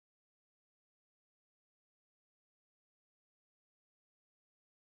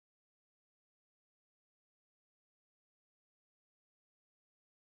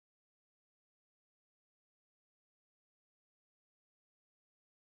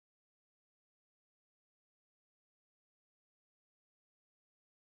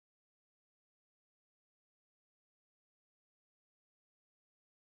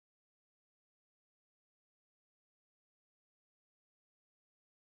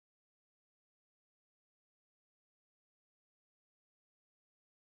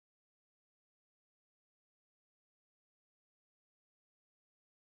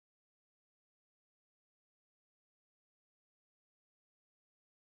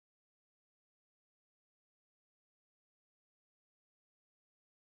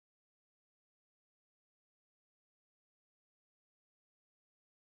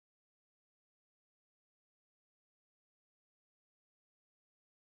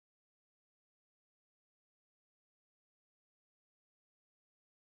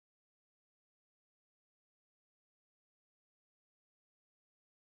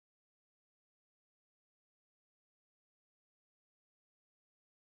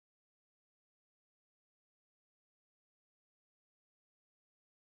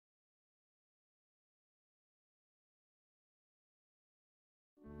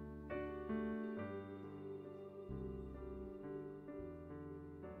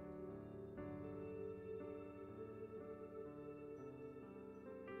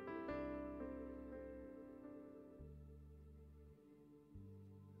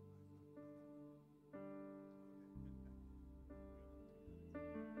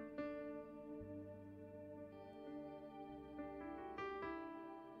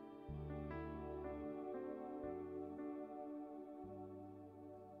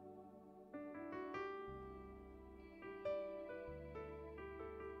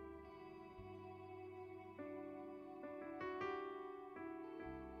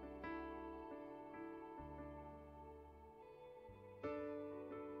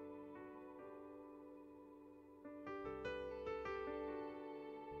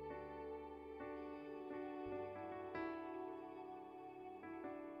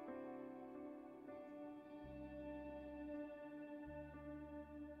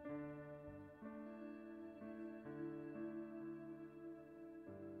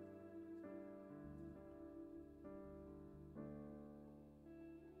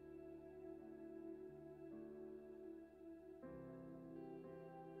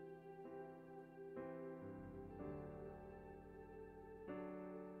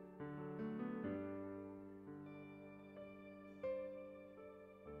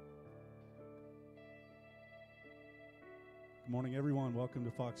morning, everyone. Welcome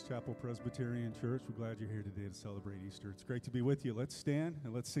to Fox Chapel Presbyterian Church. We're glad you're here today to celebrate Easter. It's great to be with you. Let's stand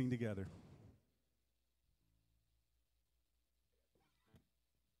and let's sing together.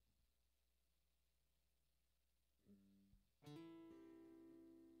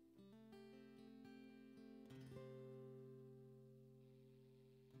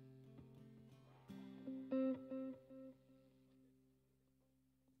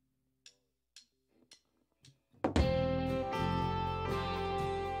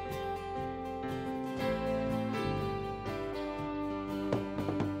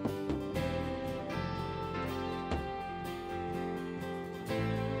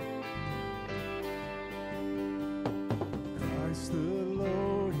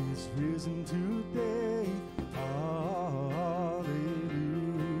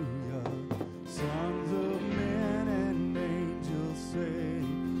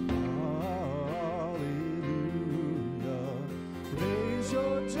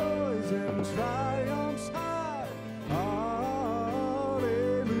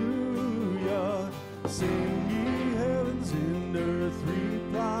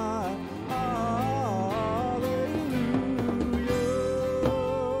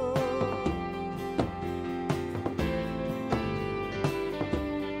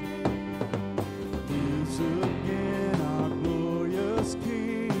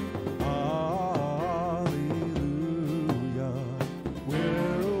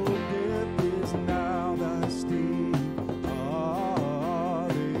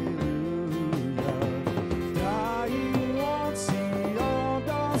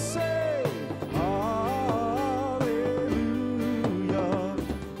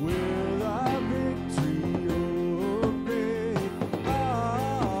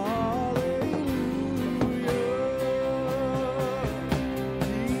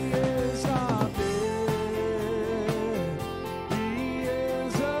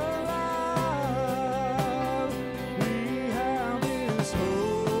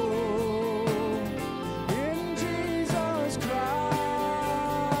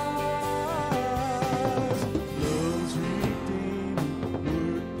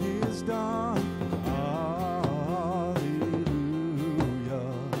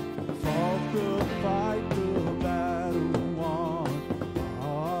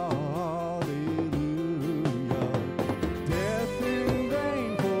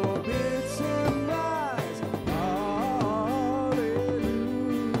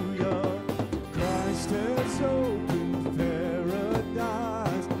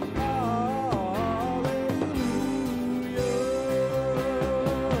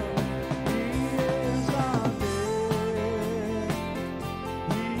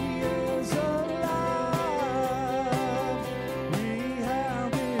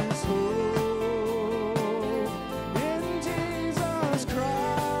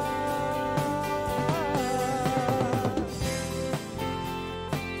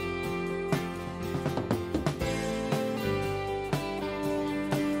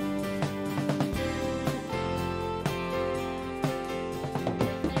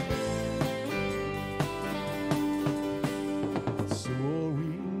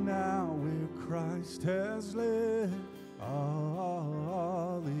 Has led,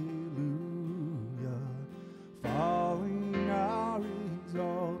 hallelujah, following our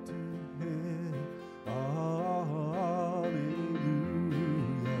exalted head, hallelujah,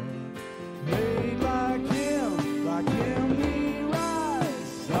 made like him we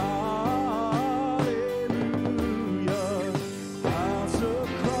rise, hallelujah, miles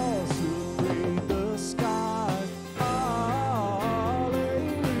across who breathe the sky,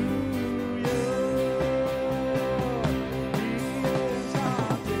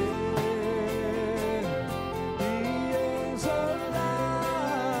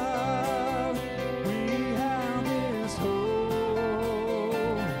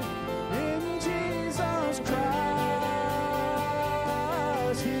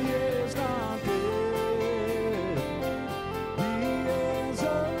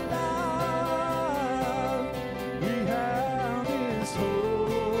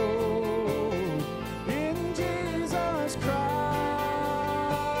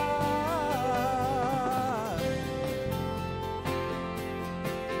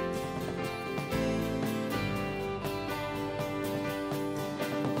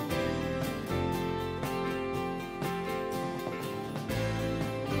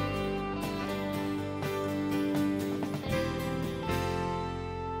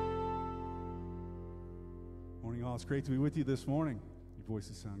 It's great to be with you this morning. Your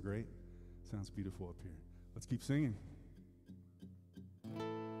voices sound great. Sounds beautiful up here. Let's keep singing.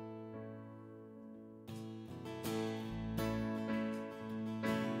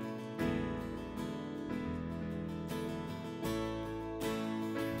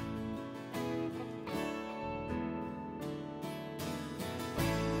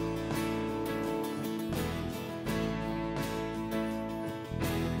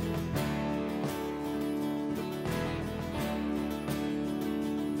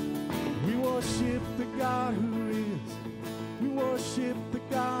 worship the God who is. We worship the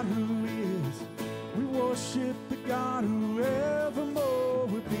God who is. We worship the God who evermore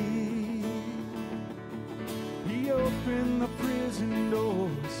will be. He opened the prison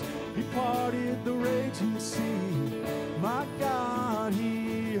doors. He parted the raging sea. My God,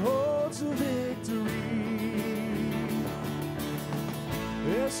 He holds the victory.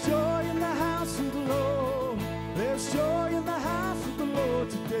 There's joy in the house of the Lord. There's joy in the house of the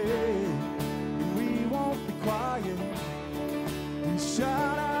Lord today. And we won't be quiet. We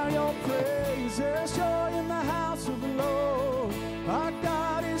shout out your praise. There's joy in the house of the Lord. Our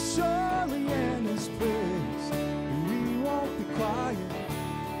God is surely in His place. And we won't be quiet.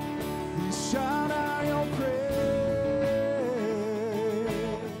 We shout out your praise.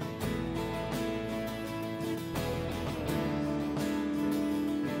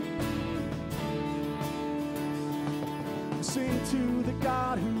 We sing to the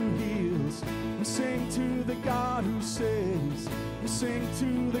God who heals. We sing to the God who saves. We sing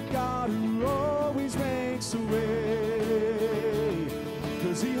to the God who always makes a way.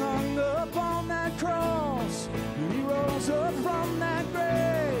 'Cause He hung up on that cross and He rose up from that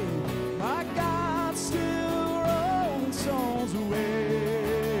grave. My God still rolling songs away.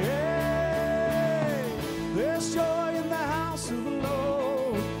 There's joy in the house of the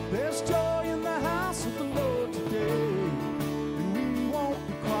Lord. There's joy in the house of the Lord today. And we won't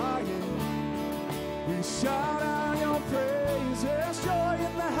be quiet. We shout out your praise. There's joy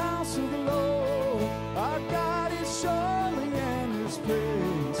in the house of the Lord. Our God is surely in His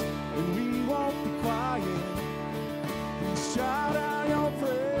praise. And we won't be quiet. We shout out your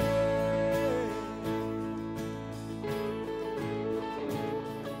praise.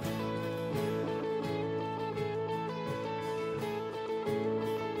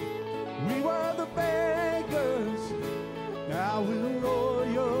 We were the beggars, now we're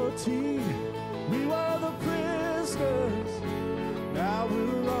royalty. We were the prisoners, now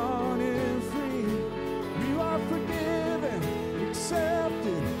we're running free. We are forgiven,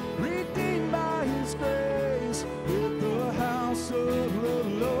 accepted, redeemed by His grace. Let the house of the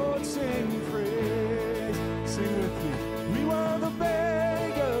Lord sing praise. Sing with me. We were the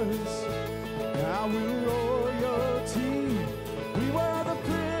beggars, now we're royalty. We were the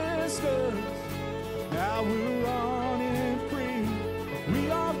prisoners, now we're running free. We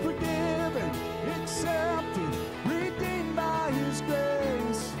are forgiven, accepted, redeemed by His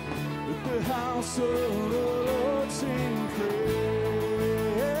grace. Let the house of the Lord sing praise.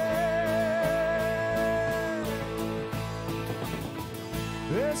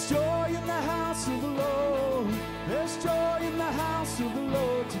 There's joy in the house of the Lord. There's joy in the house of the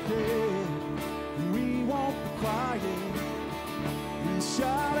Lord today. We won't be quiet. We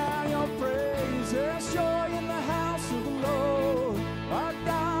shout out your praise. There's joy in the house of the Lord. Our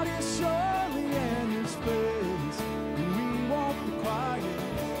God is surely in His place. And we won't be quiet.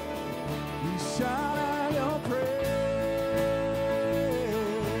 We shout out your praise.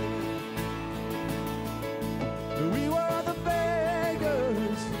 We were the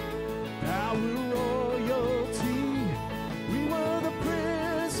beggars, now we're royalty. We were the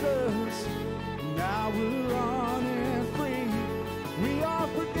prisoners, now we're running free. We are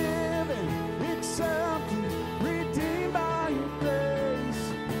forgiven, accepted, redeemed by Your grace.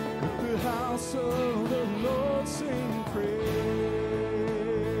 Let the house of the Lord sing praise.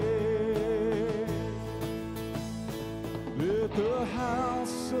 Let the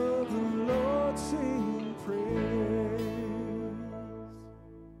house of the Lord sing praise.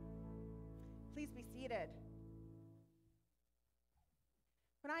 Please be seated.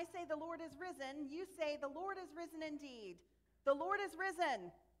 When I say the Lord is risen, you say the Lord is risen indeed. The Lord is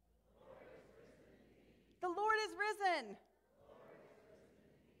risen. The Lord is risen.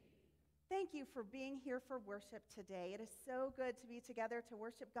 Thank you for being here for worship today. It is so good to be together to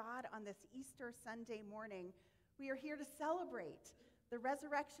worship God on this Easter Sunday morning. We are here to celebrate the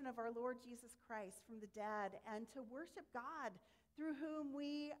resurrection of our Lord Jesus Christ from the dead and to worship God through whom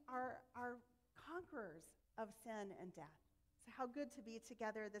we are conquerors of sin and death. So how good to be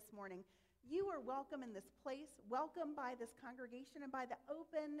together this morning. You are welcome in this place, welcome by this congregation and by the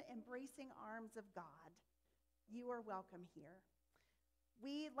open, embracing arms of God. You are welcome here.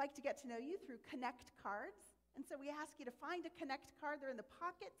 We like to get to know you through Connect cards, and so we ask you to find a Connect card. They're in the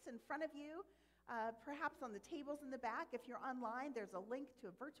pockets in front of you, perhaps on the tables in the back. If you're online, there's a link to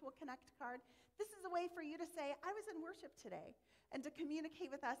a virtual Connect card. This is a way for you to say, I was in worship today, and to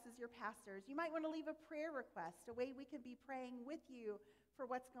communicate with us as your pastors. You might want to leave a prayer request, a way we can be praying with you for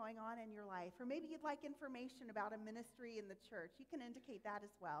what's going on in your life. Or maybe you'd like information about a ministry in the church. You can indicate that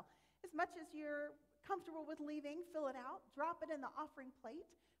as well. As much as you're comfortable with leaving, fill it out, drop it in the offering plate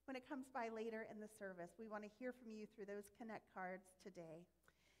when it comes by later in the service. We want to hear from you through those Connect cards today.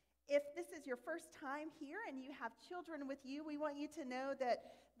 If this is your first time here and you have children with you, we want you to know that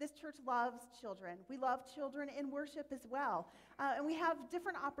this church loves children. We love children in worship as well. And we have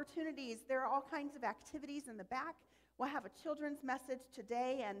different opportunities. There are all kinds of activities in the back. We'll have a children's message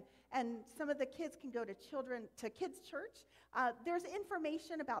today, and some of the kids can go to kids' church. There's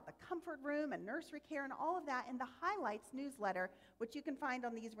information about the comfort room and nursery care and all of that in the Highlights newsletter, which you can find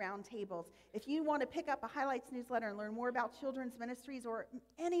on these round tables. If you want to pick up a Highlights newsletter and learn more about children's ministries or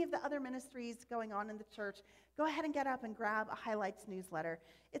any of the other ministries going on in the church, go ahead and get up and grab a Highlights newsletter.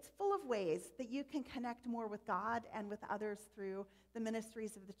 It's full of ways that you can connect more with God and with others through the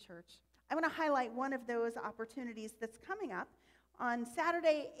ministries of the church. I want to highlight one of those opportunities that's coming up on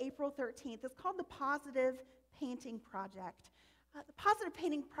Saturday, April 13th. It's called the Positive Painting Project. The Positive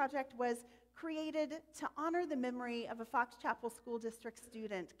Painting Project was created to honor the memory of a Fox Chapel School District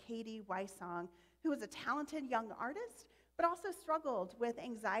student, Katie Wysong, who was a talented young artist, but also struggled with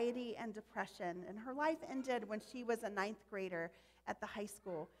anxiety and depression. And her life ended when she was a 9th grader at the high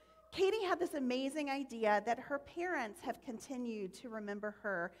school. Katie had this amazing idea that her parents have continued to remember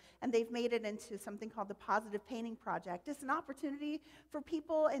her, and they've made it into something called the Positive Painting Project. It's an opportunity for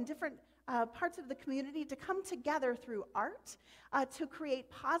people in different parts of the community to come together through art to create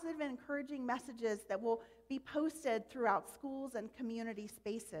positive and encouraging messages that will be posted throughout schools and community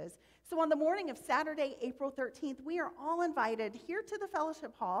spaces. So on the morning of Saturday, April 13th, we are all invited here to the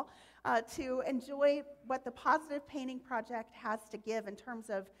Fellowship Hall to enjoy what the Positive Painting Project has to give in terms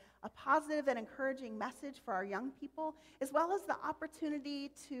of a positive and encouraging message for our young people, as well as the opportunity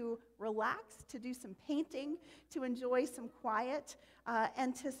to relax, to do some painting, to enjoy some quiet,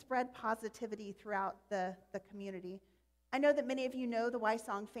 and to spread positivity throughout the community. I know that many of you know the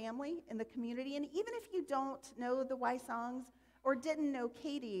Wysong family in the community, and even if you don't know the Wysongs or didn't know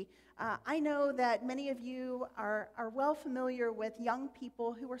Katie, I know that many of you are well familiar with young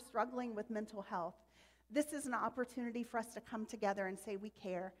people who are struggling with mental health. This is an opportunity for us to come together and say we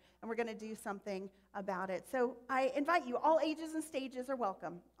care, and we're going to do something about it. So I invite you, all ages and stages are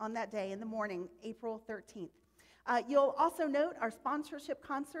welcome on that day in the morning, April 13th. You'll also note our sponsorship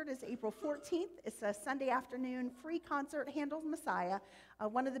concert is April 14th. It's a Sunday afternoon free concert, Handel's Messiah,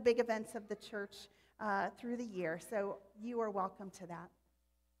 one of the big events of the church through the year. So you are welcome to that.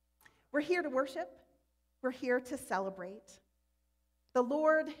 We're here to worship. We're here to celebrate. The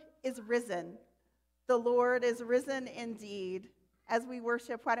Lord is risen. The Lord is risen indeed. As we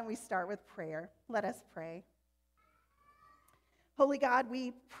worship, why don't we start with prayer? Let us pray. Holy God,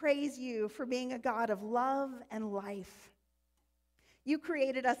 we praise you for being a God of love and life. You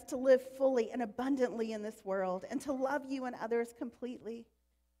created us to live fully and abundantly in this world and to love you and others completely.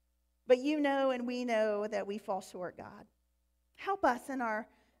 But you know and we know that we fall short, God. Help us in our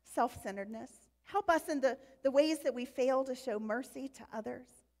self-centeredness. Help us in the ways that we fail to show mercy to others.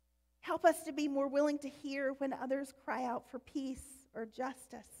 Help us to be more willing to hear when others cry out for peace or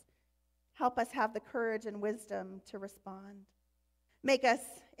justice. Help us have the courage and wisdom to respond. Make us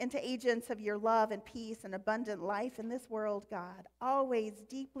into agents of your love and peace and abundant life in this world, God, always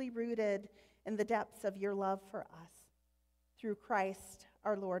deeply rooted in the depths of your love for us. Through Christ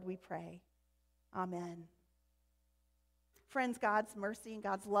our Lord we pray. Amen. Friends, God's mercy and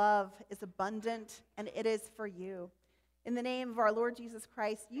God's love is abundant, and it is for you. In the name of our Lord Jesus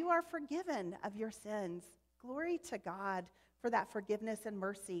Christ, you are forgiven of your sins. Glory to God for that forgiveness and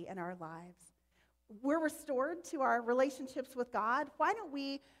mercy in our lives. We're restored to our relationships with God. Why don't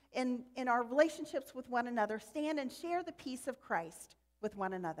we, in our relationships with one another, stand and share the peace of Christ with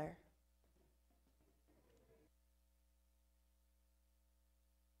one another?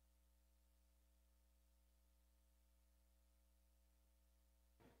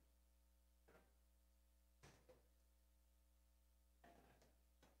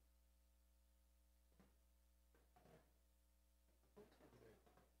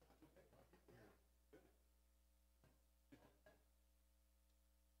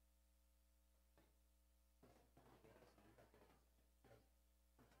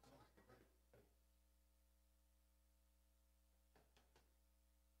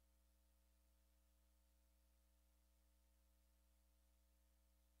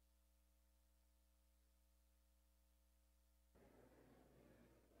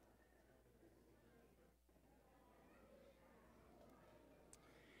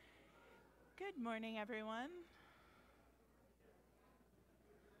 Good morning, everyone.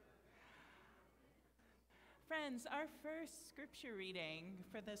 Friends, our first scripture reading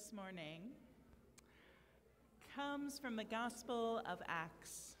for this morning comes from the Gospel of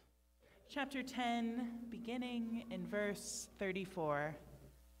Acts, chapter 10, beginning in verse 34.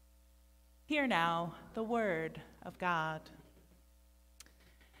 Hear now the word of God.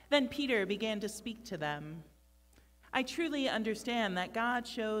 Then Peter began to speak to them. I truly understand that God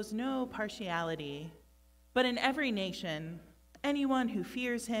shows no partiality, but in every nation, anyone who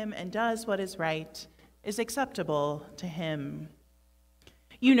fears him and does what is right is acceptable to him.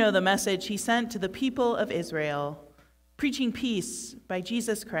 You know the message he sent to the people of Israel, preaching peace by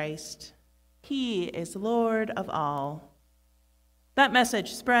Jesus Christ. He is Lord of all. That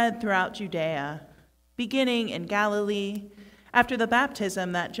message spread throughout Judea, beginning in Galilee, after the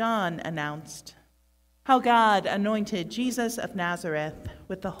baptism that John announced, how God anointed Jesus of Nazareth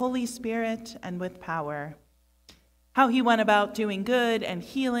with the Holy Spirit and with power, how he went about doing good and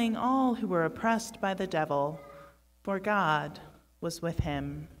healing all who were oppressed by the devil, for God was with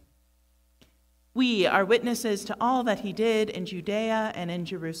him. We are witnesses to all that he did in Judea and in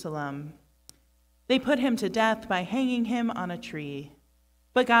Jerusalem. They put him to death by hanging him on a tree,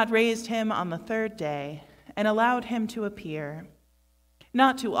 but God raised him on the third day and allowed him to appear,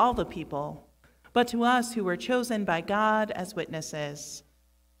 not to all the people, but to us who were chosen by God as witnesses,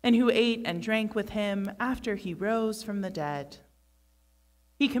 and who ate and drank with him after he rose from the dead.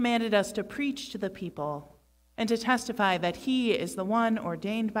 He commanded us to preach to the people and to testify that he is the one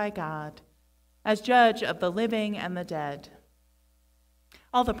ordained by God as judge of the living and the dead.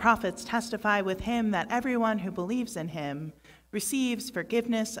 All the prophets testify with him that everyone who believes in him receives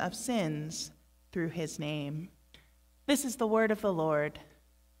forgiveness of sins through his name. This is the word of the Lord.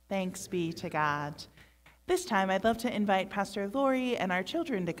 Thanks be to God. This time I'd love to invite Pastor Lori and our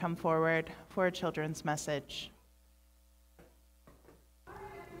children to come forward for a children's message.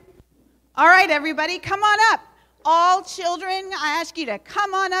 All right, everybody, come on up. All children, I ask you to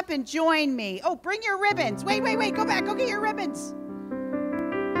come on up and join me. Oh, bring your ribbons. Wait, go back. Go get your ribbons.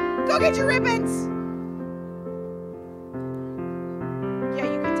 Go get your ribbons. Yeah,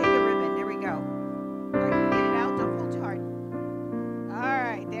 you can take a ribbon. There we go. All right, get it out. Don't pull too hard. All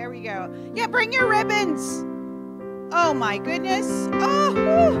right, there we go. Yeah, bring your ribbons. Oh, my goodness. Oh,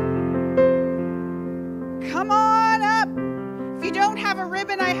 whew. Come on up. If you don't have a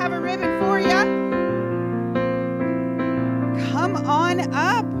ribbon, I have a ribbon for you. Come on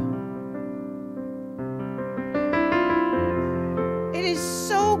up. It is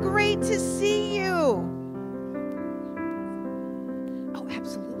so great to see you. Oh,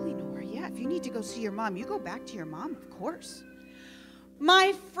 absolutely, Nora. Yeah, if you need to go see your mom, you go back to your mom, of course.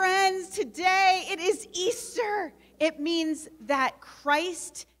 My friends, today it is Easter. It means that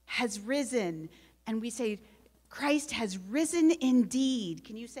Christ has risen. And we say, Christ has risen indeed.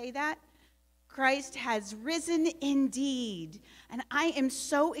 Can you say that? Christ has risen indeed. And I am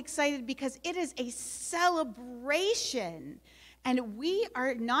so excited because it is a celebration. And we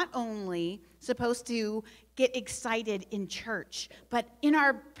are not only supposed to get excited in church, but in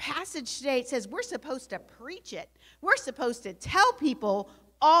our passage today, it says we're supposed to preach it. We're supposed to tell people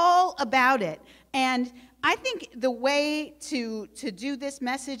all about it. And I think the way to do this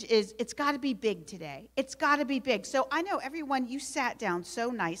message is it's got to be big today. It's got to be big. So I know everyone, you sat down so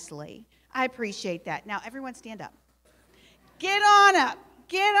nicely. I appreciate that. Now, everyone stand up. Get on up.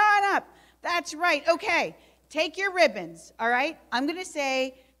 Get on up. That's right. Okay. Take your ribbons, all right? I'm going to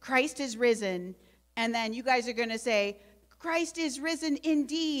say, Christ is risen, and then you guys are going to say, Christ is risen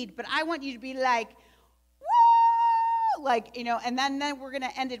indeed, but I want you to be like, woo! Like, you know, and then we're going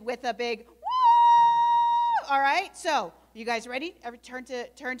to end it with a big, woo! All right? So, you guys ready? Turn to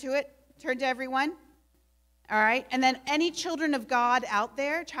it. Turn to everyone. All right? And then any children of God out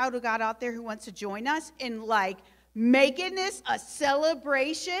there, child of God out there who wants to join us in, like, making this a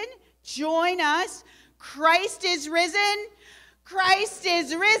celebration, join us. Christ is risen. Christ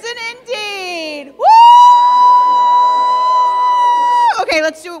is risen indeed. Woo! Okay,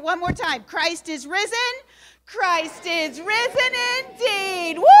 let's do it one more time. Christ is risen. Christ is risen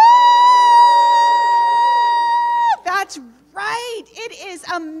indeed. Woo! That's right. It is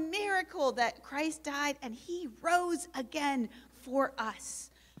a miracle that Christ died and he rose again for us.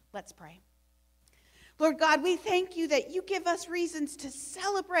 Let's pray. Lord God, we thank you that you give us reasons to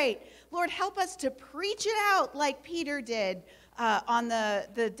celebrate. Lord, help us to preach it out like Peter did on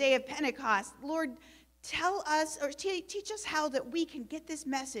the day of Pentecost. Lord, tell us or teach us how that we can get this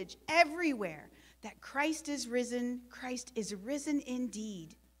message everywhere, that Christ is risen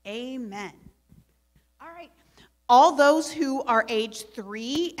indeed. Amen. All right. All those who are age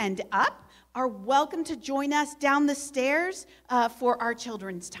 3 and up are welcome to join us down the stairs for our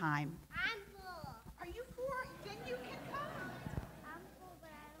children's time.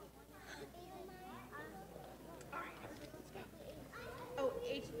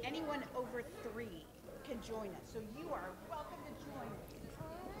 Anyone over join us. So you are welcome to join us.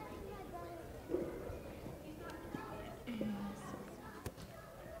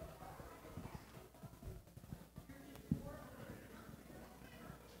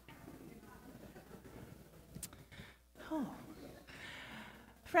 Oh.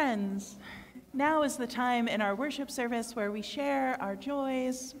 Friends, now is the time in our worship service where we share our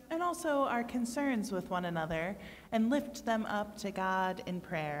joys and also our concerns with one another and lift them up to God in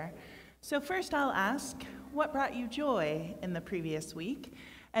prayer. So first I'll ask, what brought you joy in the previous week?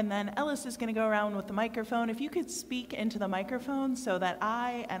 And then Ellis is going to go around with the microphone. If you could speak into the microphone so that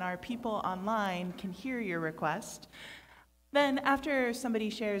I and our people online can hear your request. Then after somebody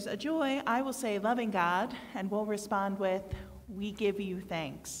shares a joy, I will say loving God, and we'll respond with, we give you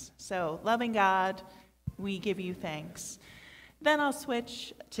thanks. So loving God, we give you thanks. Then I'll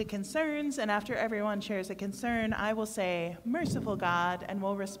switch to concerns, and after everyone shares a concern, I will say, merciful God, and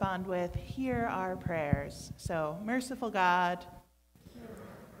we'll respond with, hear our prayers. So merciful God.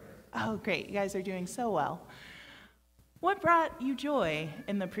 Oh, great, you guys are doing so well. What brought you joy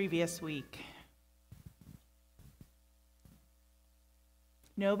in the previous week?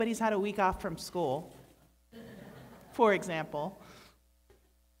 Nobody's had a week off from school, for example.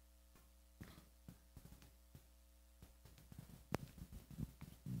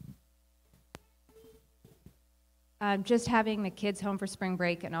 Just having the kids home for spring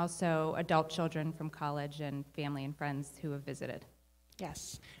break and also adult children from college and family and friends who have visited.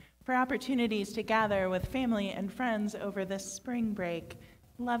 Yes, for opportunities to gather with family and friends over this spring break.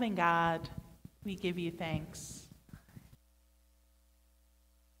 Loving God, we give you thanks.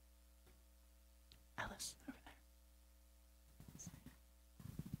 Alice, over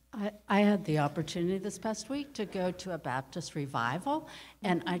there. I had the opportunity this past week to go to a Baptist revival,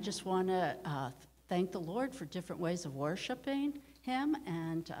 and I just want to thank the Lord for different ways of worshiping Him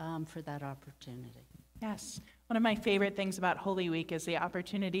and for that opportunity. Yes, one of my favorite things about Holy Week is the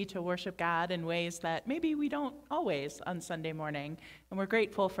opportunity to worship God in ways that maybe we don't always on Sunday morning, and we're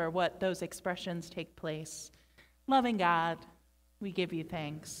grateful for what those expressions take place. Loving God, we give you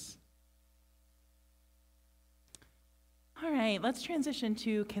thanks. All right, let's transition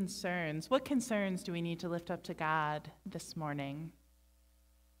to concerns. What concerns do we need to lift up to God this morning?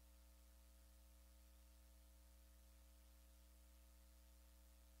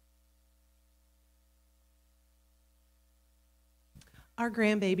 Our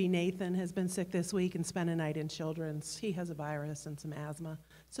grandbaby Nathan has been sick this week and spent a night in Children's. He has a virus and some asthma,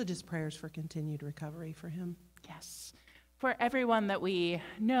 so just prayers for continued recovery for him. Yes. For everyone that we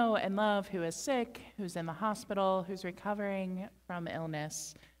know and love who is sick, who's in the hospital, who's recovering from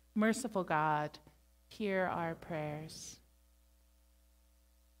illness, merciful God, hear our prayers.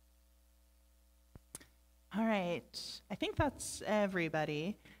 All right, I think that's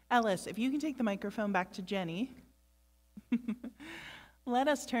everybody. Ellis, if you can take the microphone back to Jenny. Let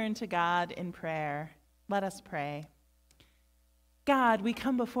us turn to God in prayer. Let us pray. God, we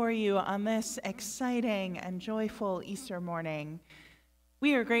come before you on this exciting and joyful Easter morning.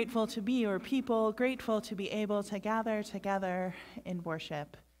 We are grateful to be your people, grateful to be able to gather together in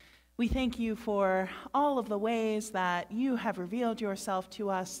worship. We thank you for all of the ways that you have revealed yourself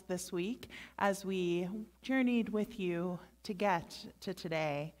to us this week as we journeyed with you to get to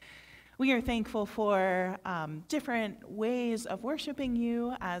today. We are thankful for different ways of worshiping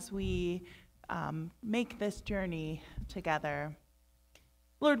you as we make this journey together.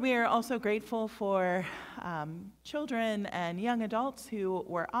 Lord, we are also grateful for children and young adults who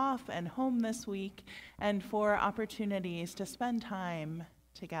were off and home this week and for opportunities to spend time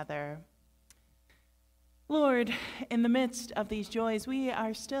together. Lord, in the midst of these joys, we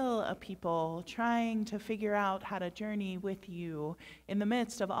are still a people trying to figure out how to journey with you in the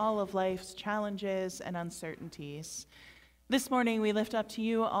midst of all of life's challenges and uncertainties. This morning, we lift up to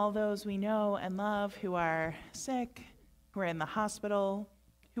you all those we know and love who are sick, who are in the hospital,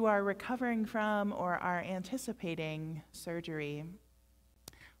 who are recovering from or are anticipating surgery.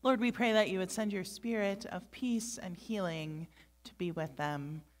 Lord, we pray that you would send your spirit of peace and healing to be with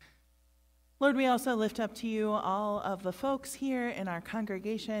them. Lord, we also lift up to you all of the folks here in our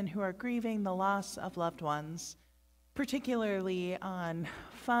congregation who are grieving the loss of loved ones, particularly on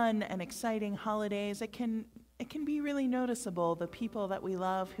fun and exciting holidays. It can be really noticeable, the people that we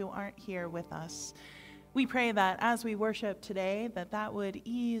love who aren't here with us. We pray that as we worship today, that would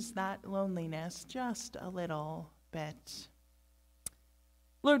ease that loneliness just a little bit.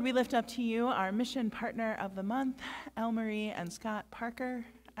 Lord, we lift up to you our mission partner of the month, Elmarie and Scott Parker,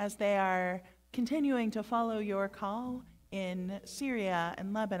 as they are continuing to follow your call in Syria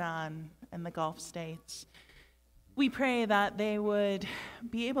and Lebanon and the Gulf states. We pray that they would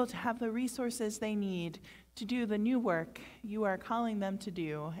be able to have the resources they need to do the new work you are calling them to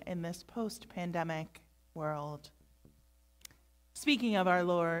do in this post-pandemic world. Speaking of our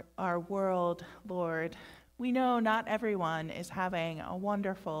world, Lord, we know not everyone is having a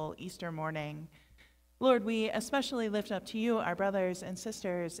wonderful Easter morning. Lord, we especially lift up to you our brothers and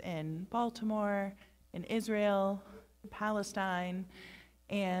sisters in Baltimore, in Israel, in Palestine,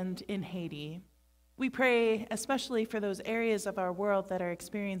 and in Haiti. We pray especially for those areas of our world that are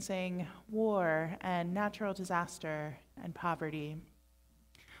experiencing war and natural disaster and poverty.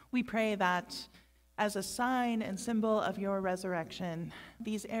 We pray that as a sign and symbol of your resurrection,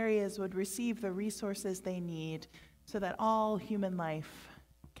 these areas would receive the resources they need so that all human life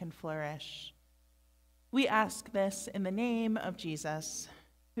can flourish. We ask this in the name of Jesus,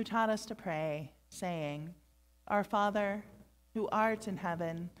 who taught us to pray, saying, Our Father, who art in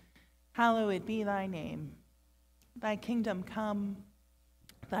heaven, hallowed be thy name. Thy kingdom come,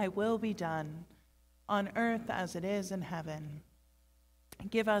 thy will be done, on earth as it is in heaven.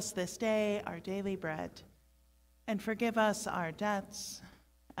 Give us this day our daily bread, and forgive us our debts,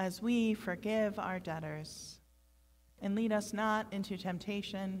 as we forgive our debtors. And lead us not into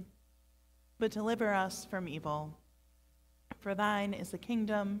temptation, but deliver us from evil. For thine is the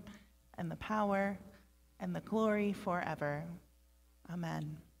kingdom, and the power, and the glory forever.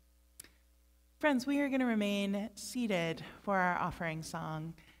 Amen. Friends, we are going to remain seated for our offering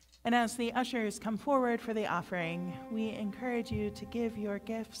song. And as the ushers come forward for the offering, we encourage you to give your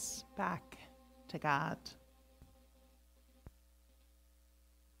gifts back to God.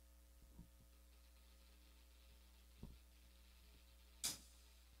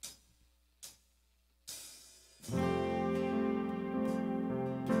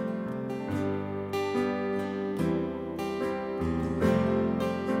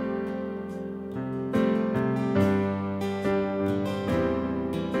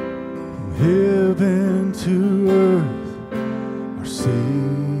 Heaven to earth, our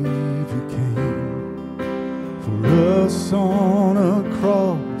Savior came. For us on a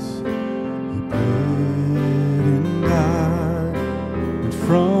cross, He bled and died. And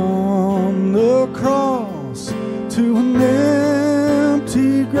from the cross to an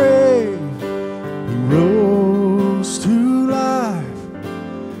empty grave, He rose to life.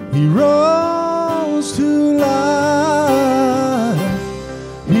 He rose to life.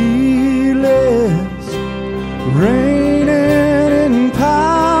 Reigning in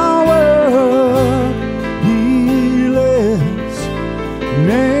power, He lives,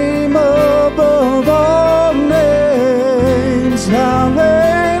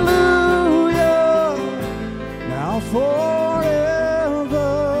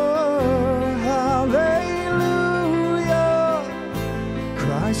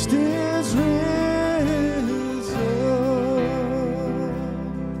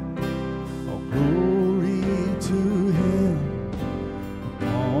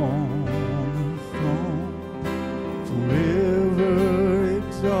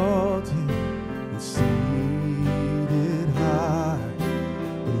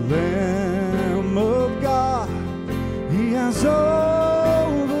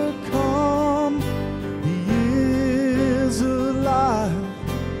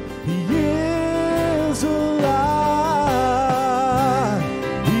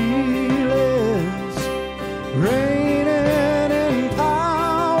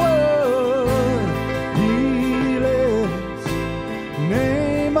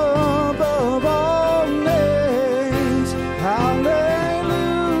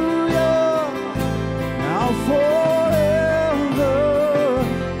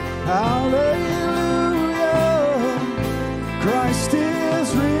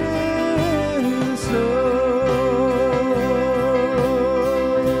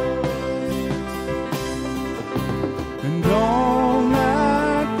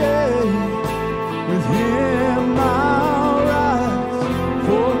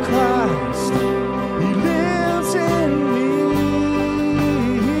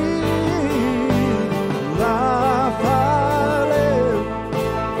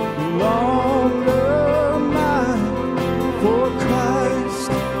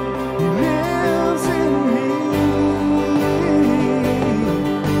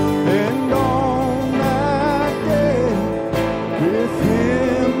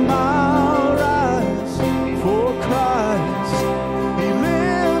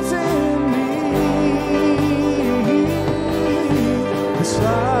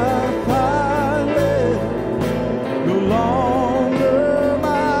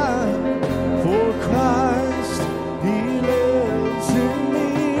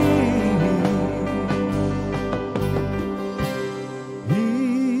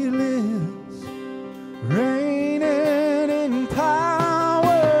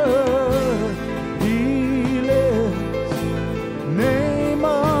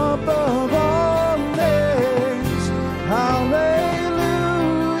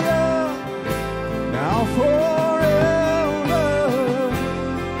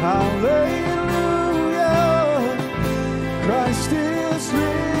 Christ is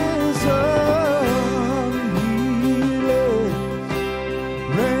risen, He lives,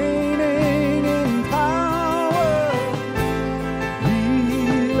 reigning in power. He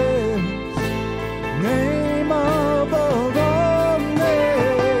lives, name above all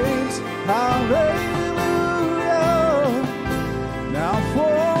names. Hallelujah, now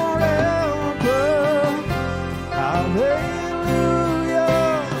forever. Hallelujah,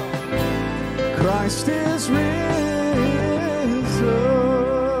 Christ is risen.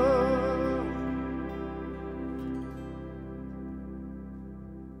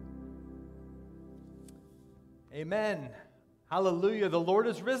 Amen. Hallelujah. The Lord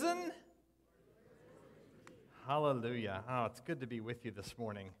is risen. Hallelujah. Oh, it's good to be with you this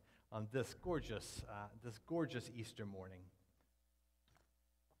morning on this gorgeous Easter morning.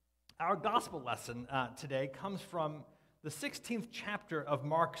 Our gospel lesson today comes from the 16th chapter of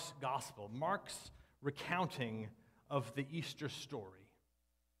Mark's gospel, Mark's recounting of the Easter story.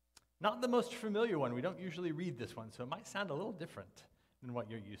 Not the most familiar one. We don't usually read this one, so it might sound a little different than what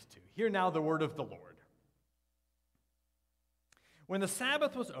you're used to. Hear now the word of the Lord. When the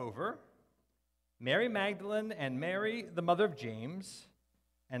Sabbath was over, Mary Magdalene and Mary, the mother of James,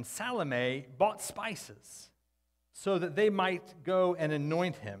 and Salome bought spices so that they might go and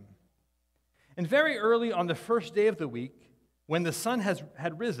anoint him. And very early on the first day of the week, when the sun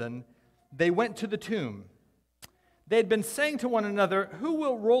had risen, they went to the tomb. They had been saying to one another, "Who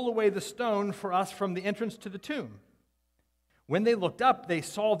will roll away the stone for us from the entrance to the tomb?" When they looked up, they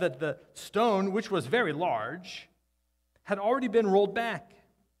saw that the stone, which was very large, had already been rolled back.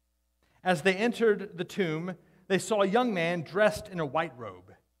 As they entered the tomb, they saw a young man dressed in a white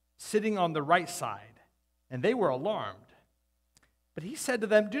robe, sitting on the right side, and they were alarmed. But he said to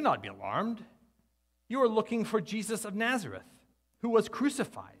them, "Do not be alarmed. You are looking for Jesus of Nazareth, who was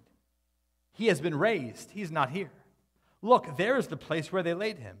crucified. He has been raised. He is not here. Look, there is the place where they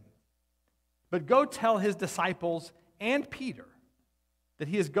laid him. But go tell his disciples and Peter that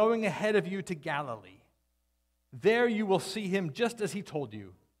he is going ahead of you to Galilee. There you will see him just as he told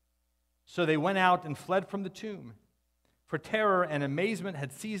you." So they went out and fled from the tomb, for terror and amazement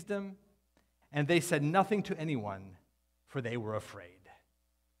had seized them, and they said nothing to anyone, for they were afraid.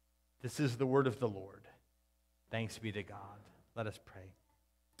 This is the word of the Lord. Thanks be to God. Let us pray.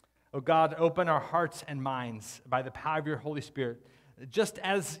 Oh God, open our hearts and minds by the power of your Holy Spirit. Just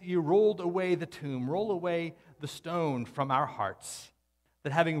as you rolled away the tomb, roll away the stone from our hearts,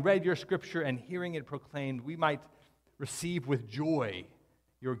 that having read your scripture and hearing it proclaimed, we might receive with joy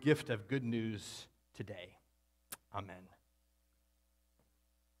your gift of good news today. Amen.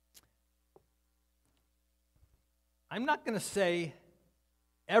 I'm not going to say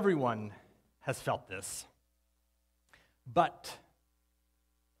everyone has felt this, but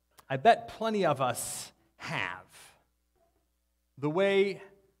I bet plenty of us have. The way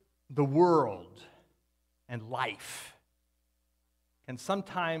the world and life can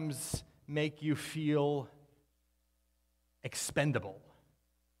sometimes make you feel expendable,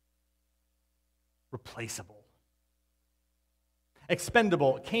 replaceable.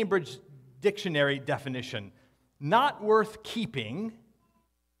 Expendable, Cambridge Dictionary definition, not worth keeping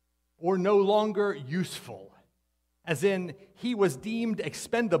or no longer useful, as in he was deemed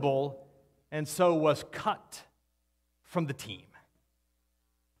expendable and so was cut from the team.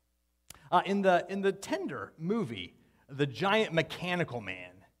 In the Tender movie, The Giant Mechanical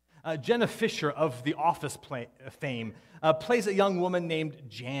Man, Jenna Fisher of The Office fame plays a young woman named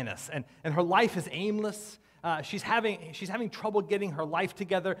Janice, and her life is aimless. She's having trouble getting her life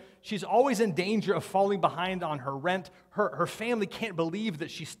together. She's always in danger of falling behind on her rent. Her family can't believe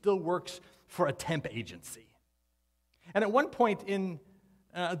that she still works for a temp agency. And at one point in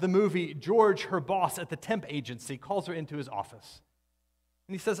the movie, George, her boss at the temp agency, calls her into his office.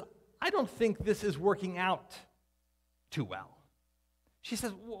 And he says, "I don't think this is working out too well." She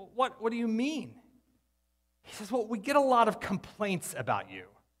says, what do you mean? He says, "Well, we get a lot of complaints about you.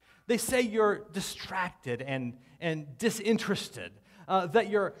 They say you're distracted and disinterested, that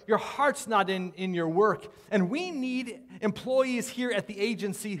your heart's not in your work, and we need employees here at the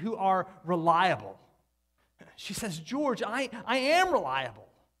agency who are reliable." She says, "George, I am reliable."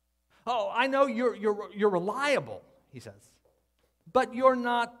 "Oh, I know you're reliable," he says, "but you're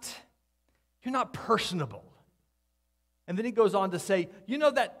not personable." And then he goes on to say, "You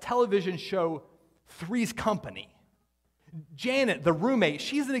know that television show, Three's Company? Janet, the roommate,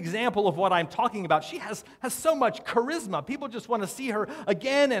 she's an example of what I'm talking about. She has so much charisma. People just want to see her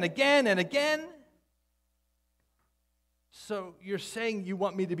again and again and again." "So you're saying you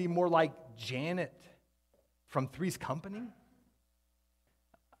want me to be more like Janet from Three's Company?"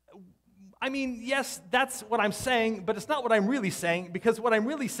 I mean, yes, that's what I'm saying, but it's not what I'm really saying, because what I'm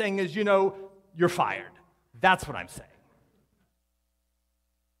really saying is, you're fired. That's what I'm saying.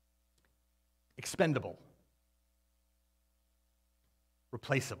 Expendable.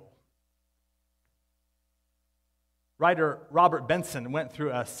 Replaceable. Writer Robert Benson went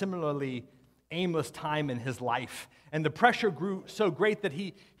through a similarly aimless time in his life, and the pressure grew so great that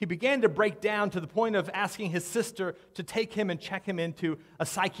he began to break down to the point of asking his sister to take him and check him into a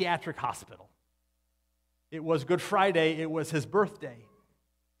psychiatric hospital. It was Good Friday, it was his birthday,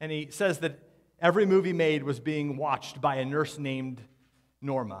 and he says that every movie made was being watched by a nurse named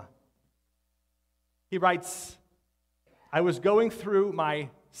Norma. He writes, "I was going through my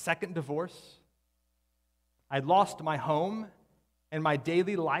second divorce. I'd lost my home and my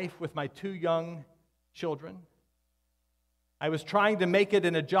daily life with my 2 young children. I was trying to make it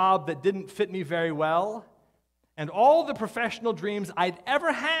in a job that didn't fit me very well, and all the professional dreams I'd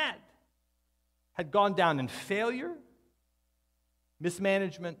ever had gone down in failure,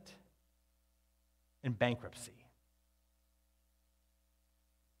 mismanagement, and bankruptcy."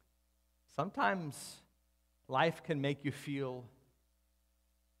 Sometimes life can make you feel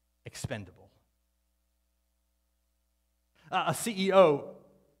expendable. A CEO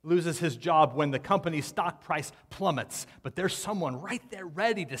loses his job when the company's stock price plummets, but there's someone right there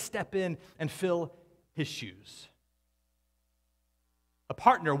ready to step in and fill his shoes. A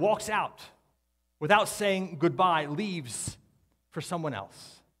partner walks out without saying goodbye, leaves for someone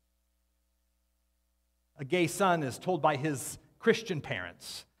else. A gay son is told by his Christian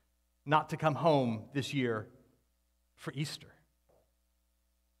parents not to come home this year for Easter.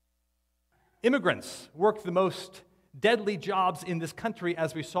 Immigrants work the most deadly jobs in this country,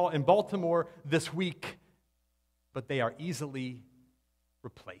 as we saw in Baltimore this week, but they are easily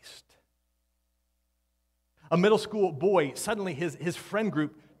replaced. A middle school boy, suddenly his friend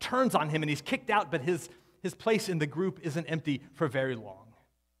group turns on him and he's kicked out, but his place in the group isn't empty for very long.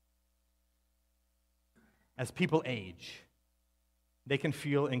 As people age, they can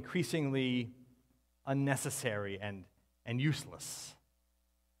feel increasingly unnecessary and useless,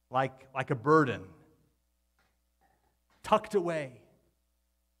 like a burden, tucked away,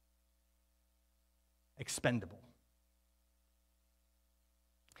 expendable.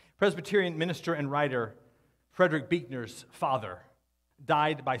 Presbyterian minister and writer Frederick Buechner's father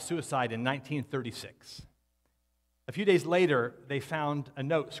died by suicide in 1936. A few days later, they found a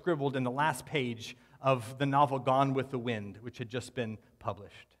note scribbled in the last page of the novel Gone with the Wind, which had just been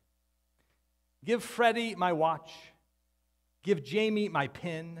published. "Give Freddie my watch. Give Jamie my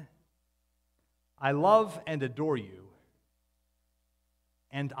pin. I love and adore you,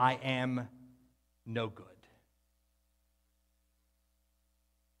 and I am no good."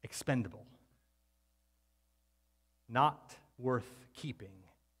 Expendable. Not worth keeping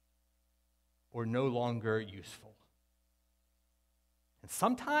or no longer useful. And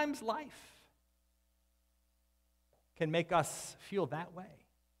sometimes life can make us feel that way.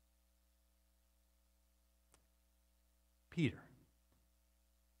 Peter,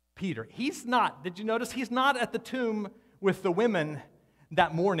 he's not, did you notice? He's not at the tomb with the women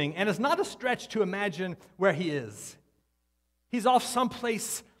that morning, and it's not a stretch to imagine where he is. He's off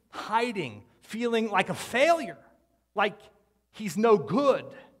someplace hiding, feeling like a failure, like he's no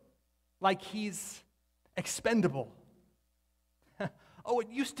good, like he's expendable. Oh, it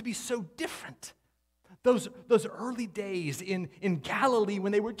used to be so different. Those early days in Galilee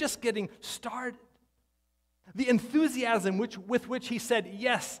when they were just getting started. The enthusiasm with which he said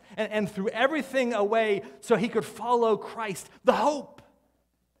yes and threw everything away so he could follow Christ. The hope,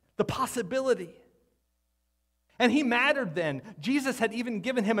 the possibility. And he mattered then. Jesus had even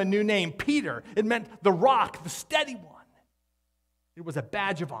given him a new name, Peter. It meant the rock, the steady one. It was a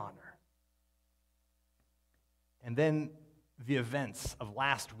badge of honor. And then the events of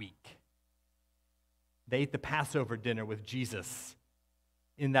last week. They ate the Passover dinner with Jesus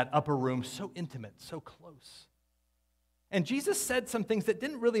in that upper room, so intimate, so close. And Jesus said some things that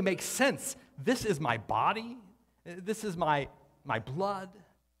didn't really make sense. This is my body. This is my blood.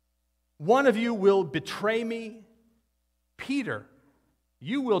 One of you will betray me. Peter,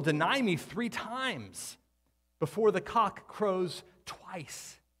 you will deny me 3 times before the cock crows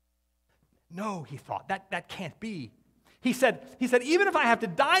twice. No, he thought, that can't be. He said, even if I have to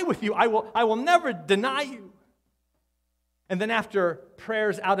die with you, I will never deny you. And then after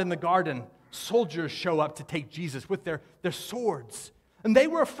prayers out in the garden, soldiers show up to take Jesus with their swords. And they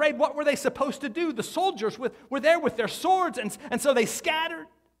were afraid. What were they supposed to do? The soldiers were there with their swords, and so they scattered.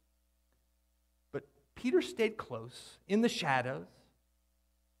 But Peter stayed close in the shadows,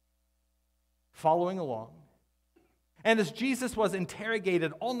 following along. And as Jesus was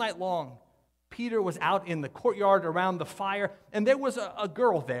interrogated all night long Peter was out in the courtyard around the fire, and there was a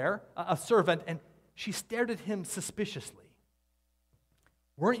girl there, a servant, and she stared at him suspiciously.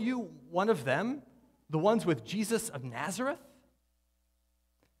 "Weren't you one of them, the ones with Jesus of Nazareth?"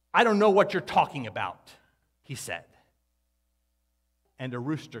 "I don't know what you're talking about," he said. And a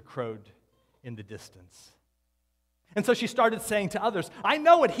rooster crowed in the distance. And so she started saying to others, "I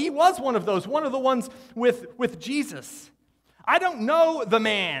know it. He was one of those, one of the ones with Jesus." "I don't know the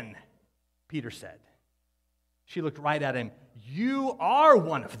man," Peter said. She looked right at him. "You are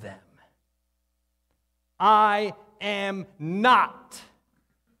one of them." "I am not."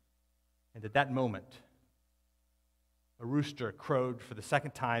 And at that moment, a rooster crowed for the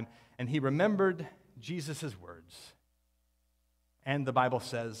second time, and he remembered Jesus' words. And the Bible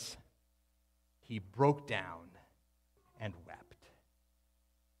says, he broke down and wept.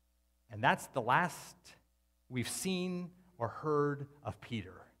 And that's the last we've seen or heard of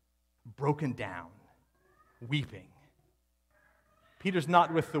Peter. Broken down, weeping. Peter's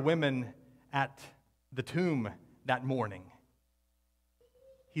not with the women at the tomb that morning.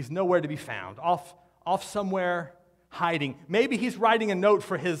 He's nowhere to be found, off somewhere hiding. Maybe he's writing a note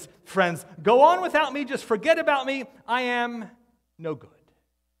for his friends. "Go on without me, just forget about me. I am no good."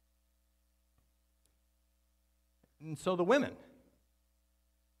 And so the women,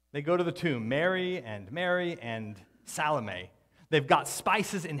 they go to the tomb, Mary and Salome. They've got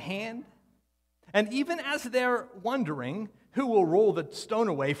spices in hand. And even as they're wondering who will roll the stone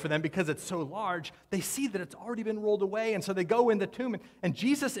away for them because it's so large, they see that it's already been rolled away. And so they go in the tomb, and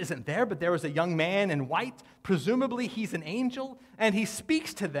Jesus isn't there, but there is a young man in white. Presumably he's an angel, and he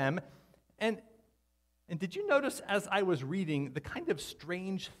speaks to them. And did you notice as I was reading the kind of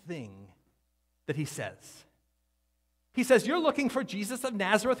strange thing that he says? He says, "You're looking for Jesus of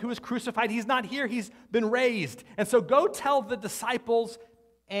Nazareth who was crucified. He's not here. He's been raised. And so go tell the disciples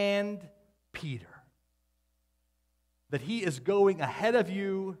and Peter that he is going ahead of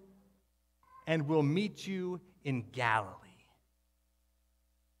you and will meet you in Galilee."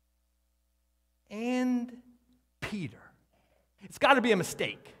 And Peter. It's got to be a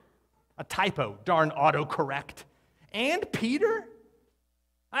mistake, a typo, darn autocorrect. And Peter?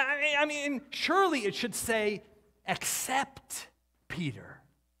 I mean, surely it should say, "Except Peter."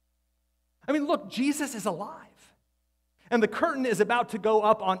 I mean, look, Jesus is alive. And the curtain is about to go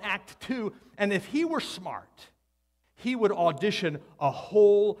up on Act 2, and if he were smart, he would audition a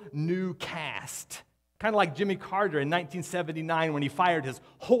whole new cast. Kind of like Jimmy Carter in 1979 when he fired his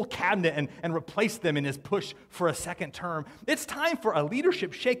whole cabinet and replaced them in his push for a second term. It's time for a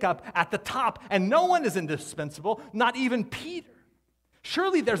leadership shakeup at the top, and no one is indispensable, not even Peter.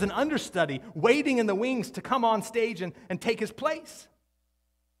 Surely there's an understudy waiting in the wings to come on stage and take his place.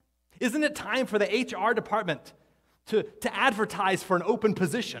 Isn't it time for the HR department to advertise for an open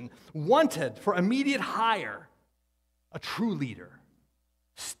position, wanted for immediate hire, a true leader,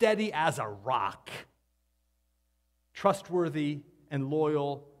 steady as a rock, trustworthy and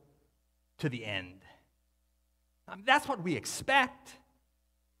loyal to the end? That's what we expect.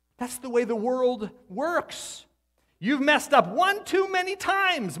 That's the way the world works. You've messed up one too many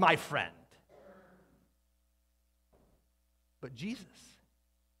times, my friend. But Jesus,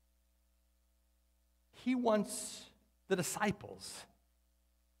 he wants the disciples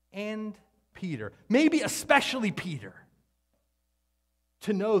and Peter, maybe especially Peter,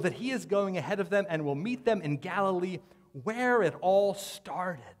 to know that he is going ahead of them and will meet them in Galilee, where it all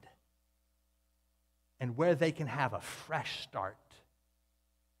started and where they can have a fresh start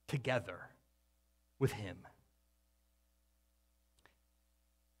together with him.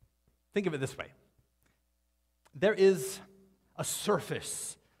 Think of it this way. There is a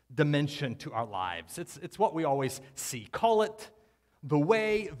surface dimension to our lives. It's what we always see. Call it the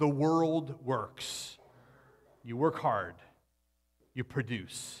way the world works. You work hard, you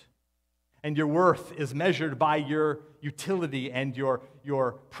produce, and your worth is measured by your utility and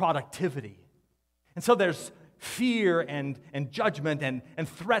your productivity. And so there's fear and judgment and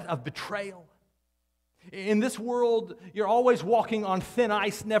threat of betrayal. In this world, you're always walking on thin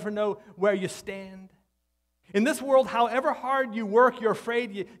ice, never know where you stand. In this world, however hard you work, you're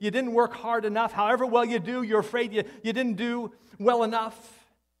afraid you didn't work hard enough. However well you do, you're afraid you didn't do well enough.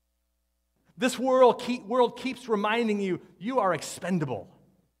 This world keeps reminding you, you are expendable.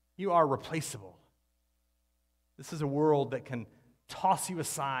 You are replaceable. This is a world that can toss you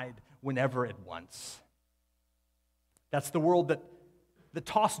aside whenever it wants. That's the world that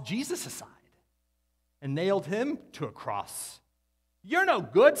tossed Jesus aside and nailed him to a cross. You're no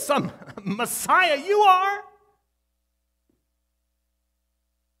good, some Messiah you are.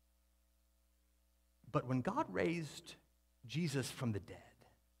 But when God raised Jesus from the dead,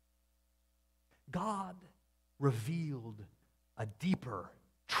 God revealed a deeper,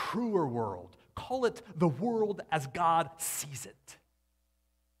 truer world. Call it the world as God sees it.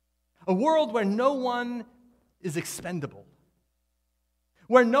 A world where no one is expendable,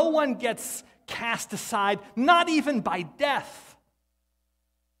 where no one gets cast aside, not even by death.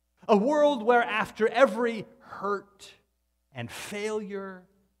 A world where after every hurt and failure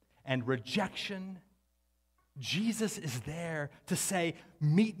and rejection, Jesus is there to say,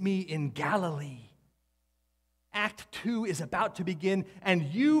 "Meet me in Galilee." Act 2 is about to begin, and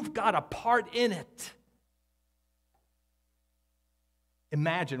you've got a part in it.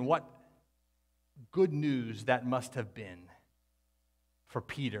 Imagine what good news that must have been for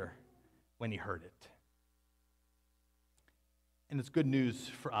Peter when he heard it. And it's good news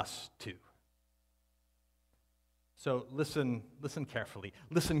for us too. So listen carefully.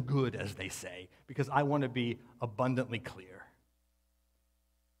 Listen good, as they say, because I want to be abundantly clear.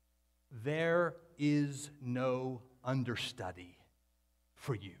 There is no understudy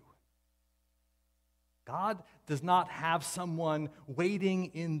for you. God does not have someone waiting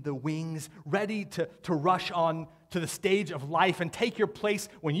in the wings, ready to rush on to the stage of life and take your place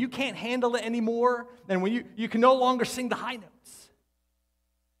when you can't handle it anymore and when you can no longer sing the high notes.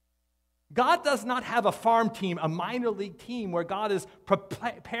 God does not have a farm team, a minor league team, where God is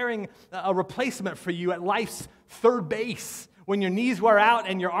preparing a replacement for you at life's third base when your knees wear out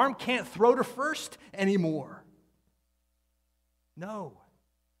and your arm can't throw to first anymore. No.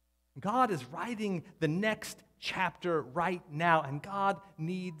 God is writing the next chapter right now, and God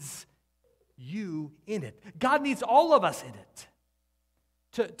needs you in it. God needs all of us in it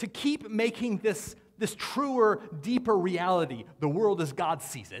to keep making this truer, deeper reality, the world as God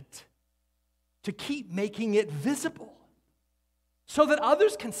sees it, to keep making it visible so that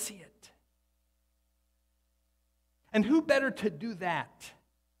others can see it. And who better to do that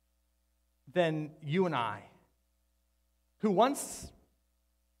than you and I, who once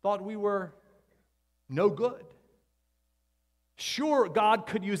thought we were no good? Sure, God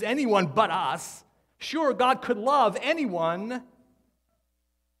could use anyone but us. Sure, God could love anyone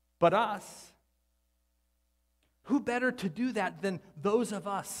but us. Who better to do that than those of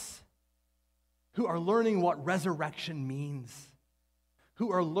us who are learning what resurrection means,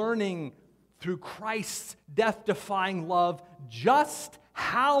 who are learning through Christ's death-defying love just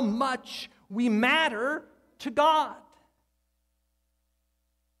how much we matter to God.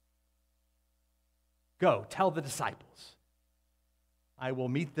 Go, tell the disciples, I will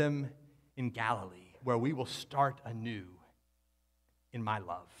meet them in Galilee, where we will start anew in my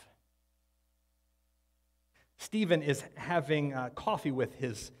love. Stephen is having coffee with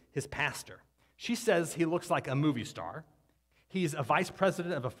his pastor. She says he looks like a movie star. He's a vice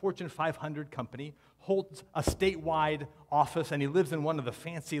president of a Fortune 500 company, holds a statewide office, and he lives in one of the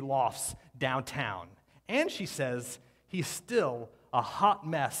fancy lofts downtown. And she says he's still a hot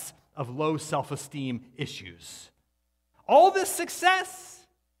mess of low self-esteem issues. All this success,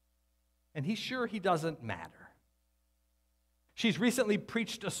 and he's sure he doesn't matter. She's recently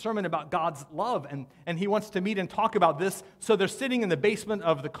preached a sermon about God's love, and he wants to meet and talk about this. So they're sitting in the basement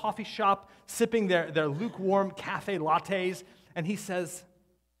of the coffee shop, sipping their lukewarm cafe lattes, and he says,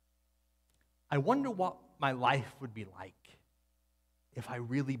 I wonder what my life would be like if I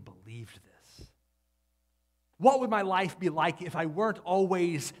really believed this. What would my life be like if I weren't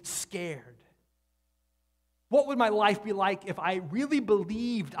always scared? What would my life be like if I really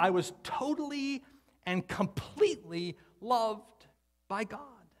believed I was totally and completely loved by God?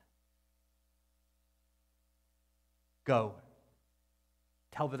 Go,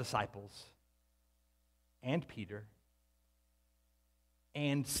 tell the disciples, and Peter,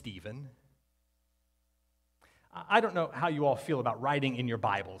 and Stephen. I don't know how you all feel about writing in your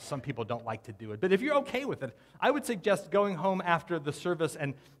Bibles. Some people don't like to do it. But if you're okay with it, I would suggest going home after the service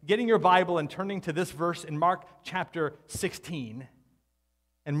and getting your Bible and turning to this verse in Mark chapter 16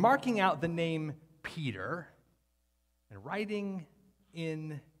 and marking out the name Peter and writing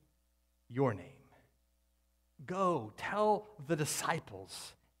in your name. Go, tell the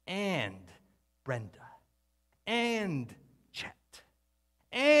disciples and Brenda and Chet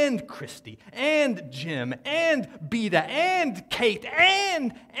and Christy and Jim and Beta and Kate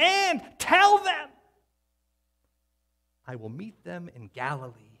and tell them I will meet them in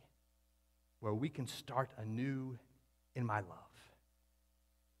Galilee, where we can start anew in my love.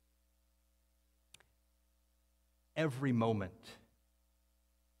 Every moment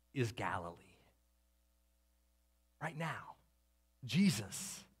is Galilee. Right now,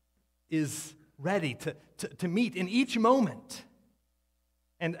 Jesus is ready to meet in each moment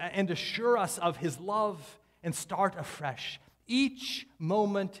and assure us of his love and start afresh. Each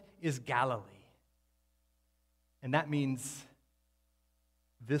moment is Galilee. And that means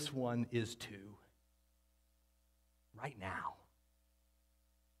this one is too. Right now.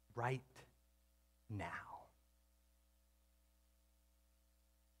 Right now.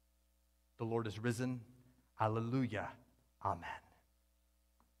 The Lord is risen. Alleluia. Amen.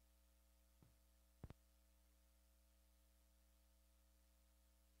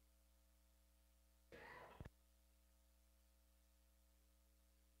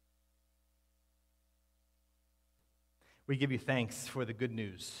 We give you thanks for the good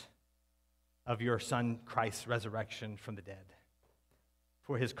news of your Son, Christ's resurrection from the dead,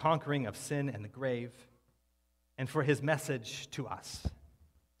 for his conquering of sin and the grave, and for his message to us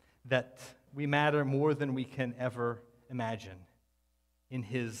that we matter more than we can ever imagine in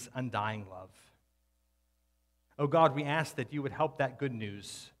his undying love. Oh God, we ask that you would help that good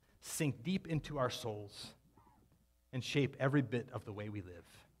news sink deep into our souls and shape every bit of the way we live.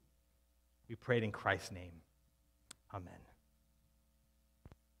 We pray it in Christ's name. Amen.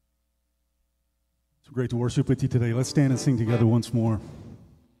 It's great to worship with you today. Let's stand and sing together once more.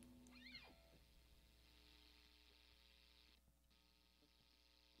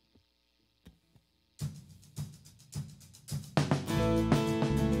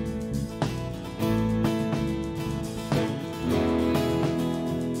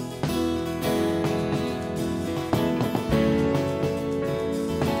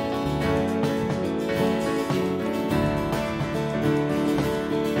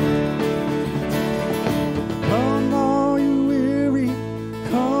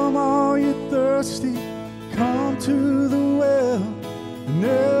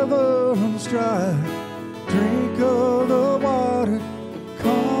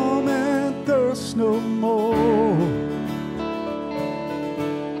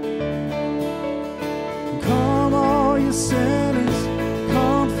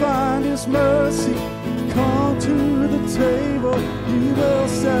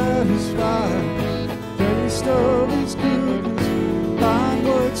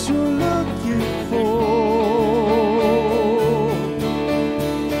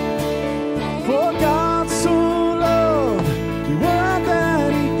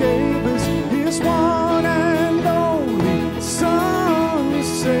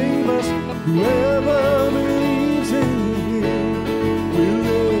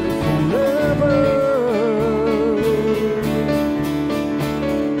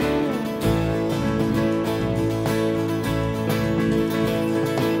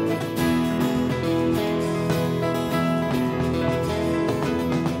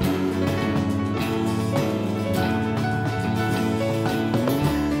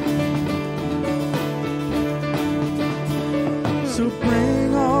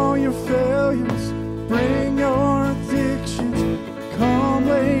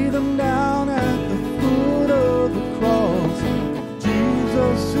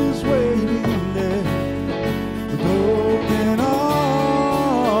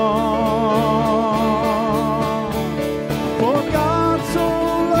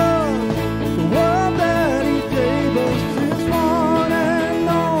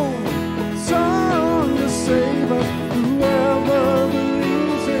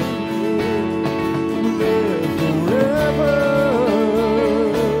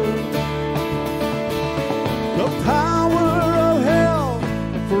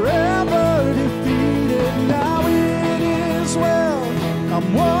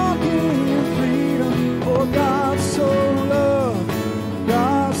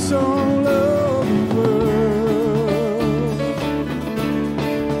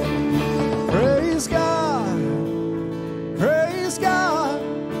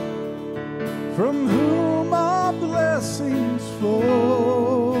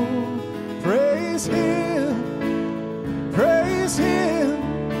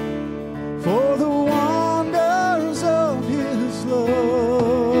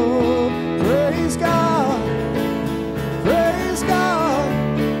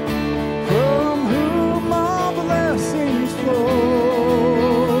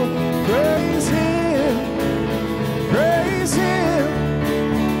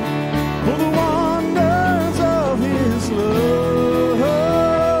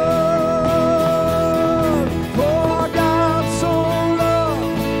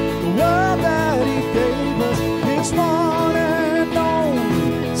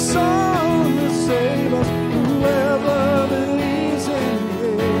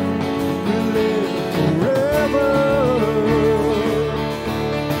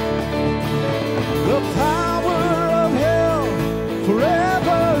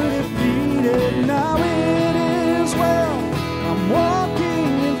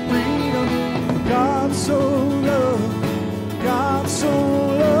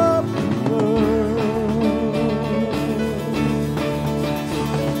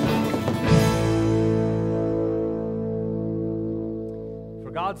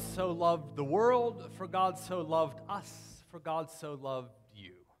 God so loved the world, for God so loved us, for God so loved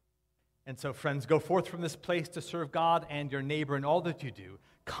you. And so, friends, go forth from this place to serve God and your neighbor in all that you do,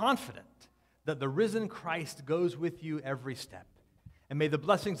 confident that the risen Christ goes with you every step. And may the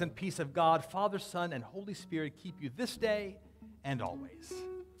blessings and peace of God, Father, Son, and Holy Spirit keep you this day and always.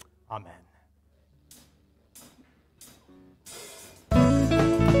 Amen.